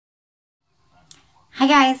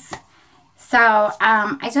guys. So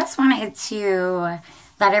I just wanted to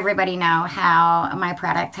let everybody know how my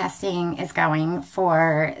product testing is going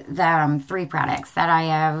for the 3 products that I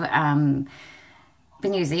have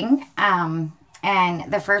been using.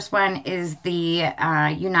 And the first one is the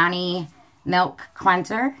Unani Milk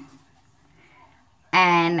Cleanser.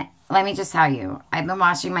 And let me just tell you, I've been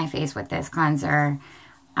washing my face with this cleanser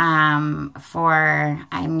for,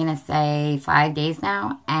 I'm going to say 5 days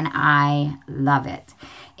now, and I love it.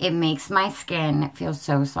 It makes my skin feel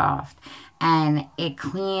so soft, and it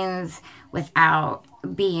cleans without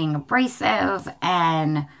being abrasive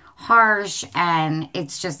and harsh, and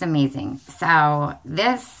it's just amazing. So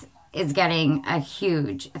this is getting a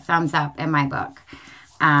huge thumbs up in my book.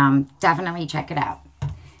 Definitely check it out.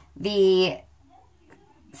 The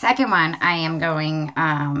second one I am going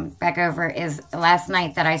back over is last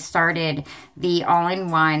night that I started the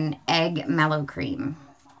all-in-one Egg Mellow Cream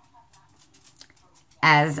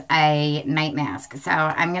as a night mask. So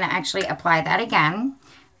I'm going to actually apply that again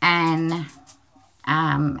and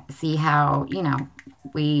see how, you know,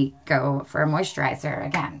 we go for a moisturizer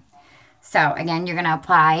again. So again, you're going to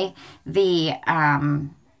apply the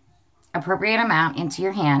appropriate amount into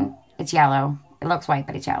your hand. It's yellow. It looks white,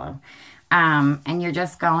 but it's yellow. And you're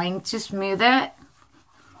just going to smooth it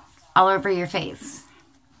all over your face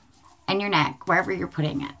and your neck, wherever you're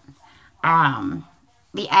putting it.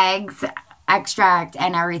 The eggs extract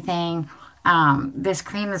and everything. This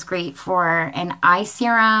cream is great for an eye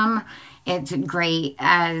serum. It's great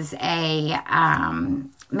as a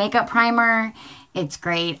makeup primer. It's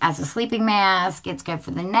great as a sleeping mask. It's good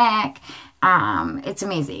for the neck. It's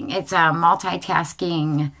amazing. It's a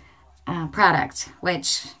multitasking product,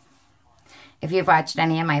 which, if you've watched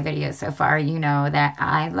any of my videos so far, you know that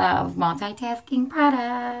I love multitasking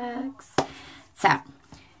products. So,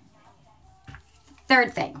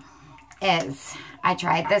 third thing is, I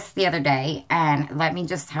tried this the other day, and let me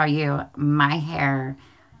just tell you, my hair,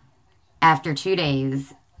 after 2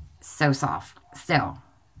 days, so soft still.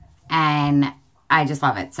 And I just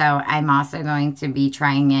love it. So, I'm also going to be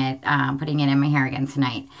trying it, putting it in my hair again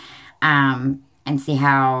tonight, and see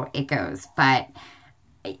how it goes. But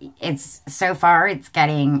it's, so far, it's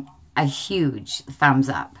getting a huge thumbs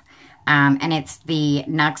up. And it's the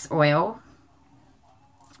Nuxe Oil.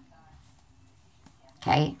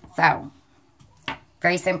 Okay, so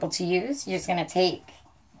very simple to use. You're just going to take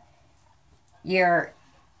your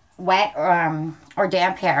wet or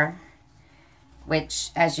damp hair,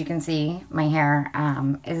 which, as you can see, my hair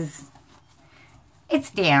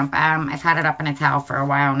it's damp. I've had it up in a towel for a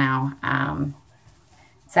while now.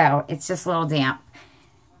 So it's just a little damp.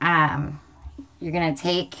 You're going to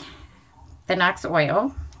take the Nuxe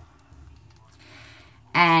Oil,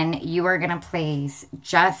 and you are going to place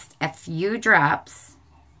just a few drops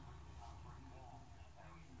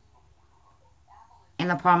in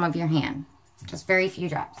the palm of your hand. Just very few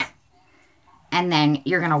drops. And then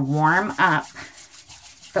you're going to warm up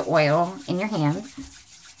the oil in your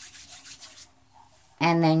hands.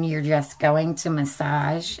 And then you're just going to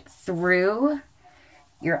massage through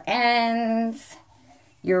your ends,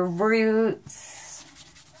 your roots,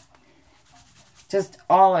 just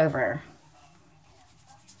all over.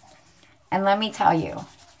 And let me tell you,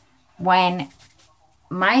 when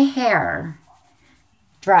my hair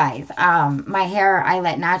dries, my hair I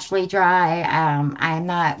let naturally dry. I'm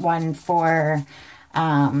not one for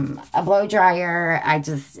a blow dryer. I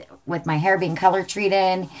just, with my hair being color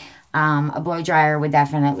treated, a blow dryer would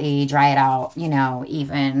definitely dry it out, you know,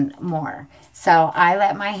 even more. So I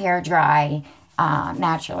let my hair dry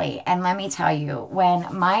naturally. And let me tell you, when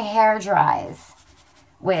my hair dries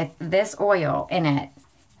with this oil in it,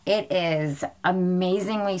 it is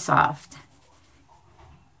amazingly soft.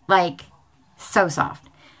 Like, so soft.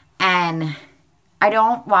 And I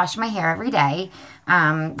don't wash my hair every day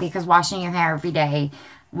because washing your hair every day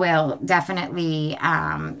will definitely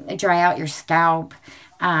dry out your scalp.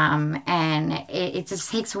 And it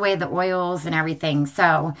just takes away the oils and everything.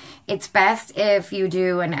 So it's best if you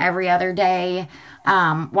do an every other day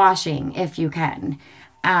washing if you can.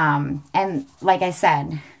 And like I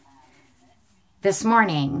said, this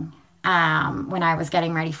morning when I was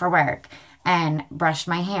getting ready for work and brushed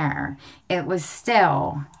my hair, it was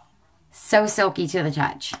still so silky to the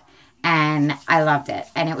touch. And I loved it.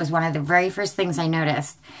 And it was one of the very first things I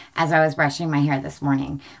noticed as I was brushing my hair this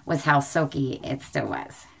morning was how silky it still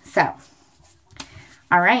was. So,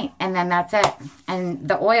 all right. And then that's it. And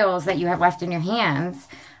the oils that you have left in your hands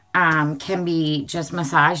can be just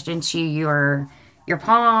massaged into your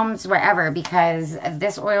palms, wherever, because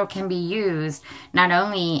this oil can be used not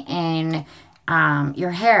only in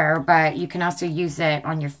your hair, but you can also use it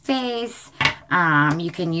on your face,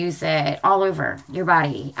 You can use it all over your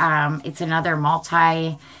body. It's another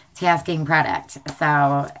multi-tasking product.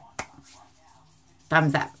 So,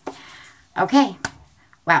 thumbs up. Okay.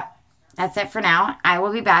 Well, that's it for now. I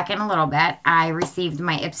will be back in a little bit. I received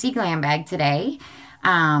my Ipsy Glam Bag today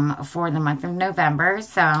for the month of November.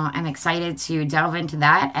 So, I'm excited to delve into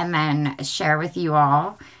that and then share with you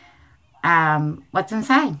all what's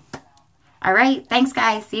inside. All right. Thanks,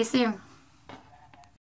 guys. See you soon.